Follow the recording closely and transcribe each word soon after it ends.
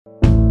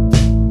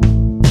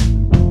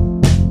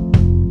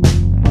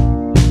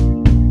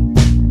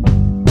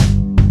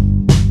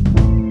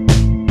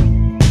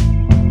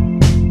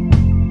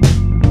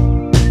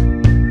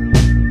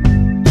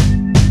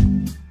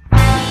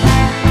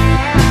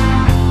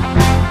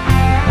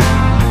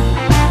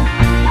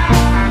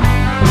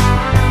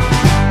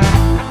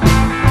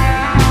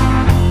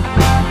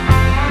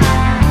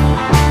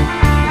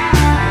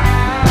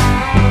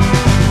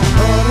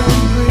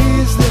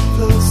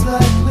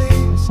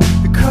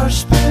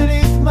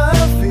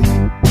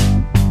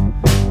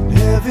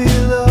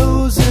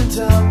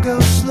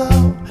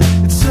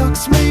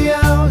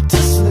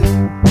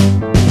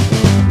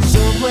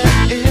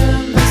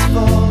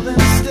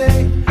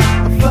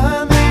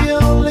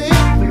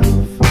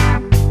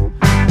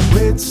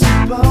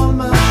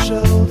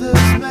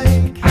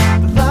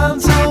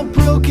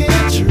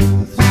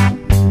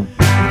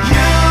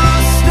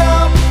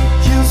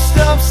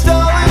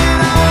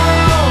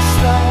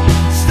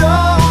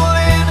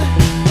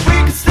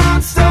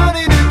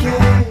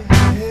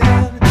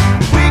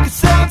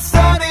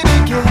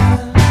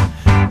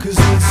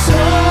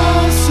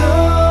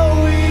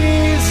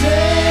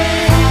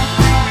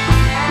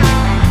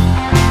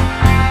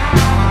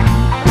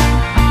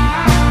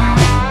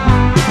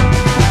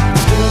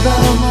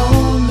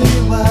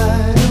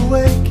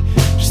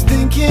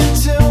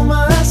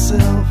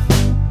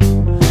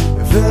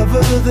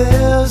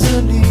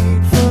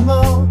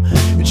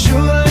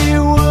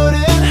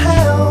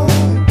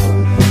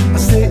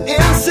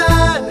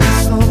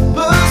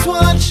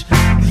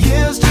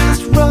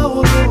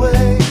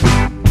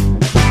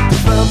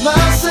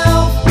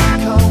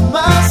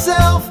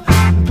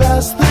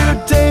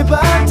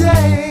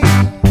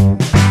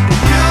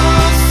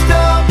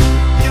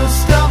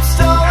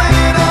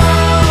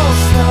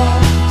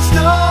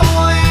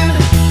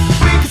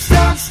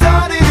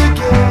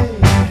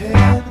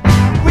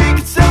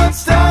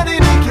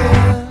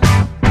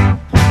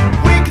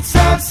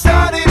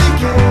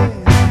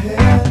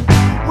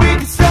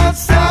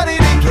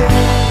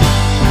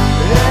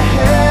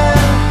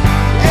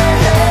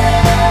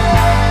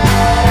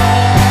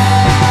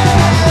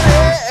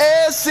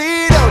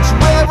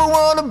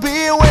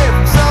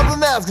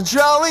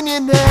controlling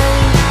your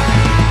name.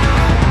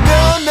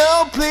 No,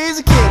 no, please,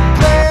 you can't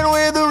be playing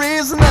with the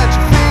reason that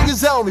your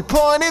fingers only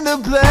pointing the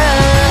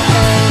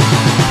blame.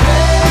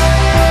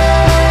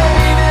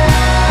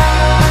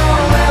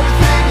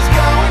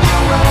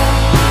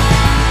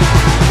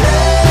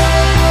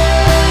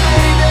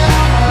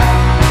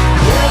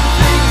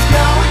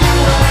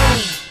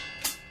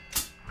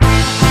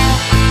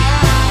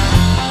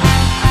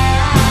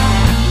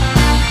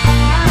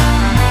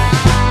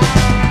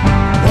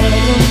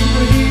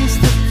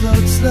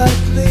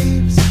 Like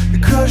leaves that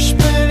crush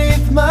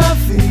beneath my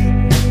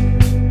feet,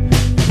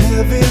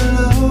 heavy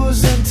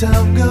lows and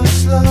time goes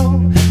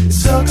slow. It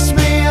sucks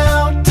me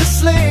out to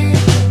sleep.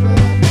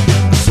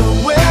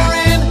 Somewhere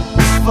in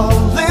this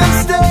fallen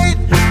state,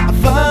 I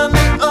find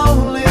the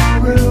only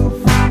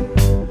roof.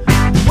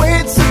 The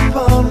weights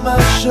upon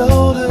my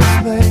shoulders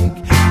make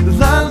the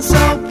lines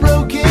so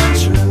broken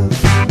truth.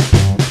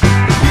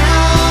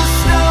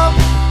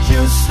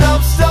 You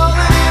stop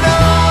stalling it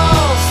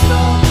all.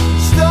 Stop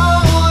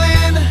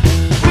stalling.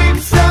 We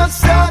can start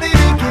starting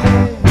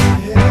again.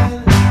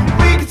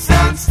 We can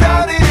start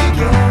starting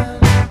again.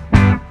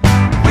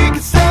 We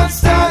can start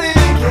starting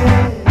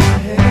again.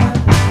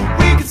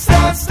 We can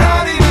start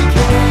starting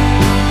again.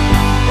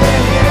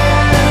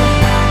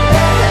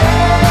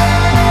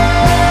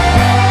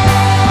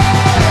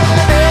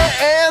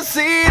 And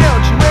see,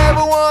 don't you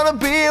ever wanna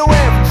be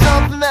away from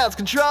something that's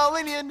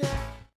controlling your name?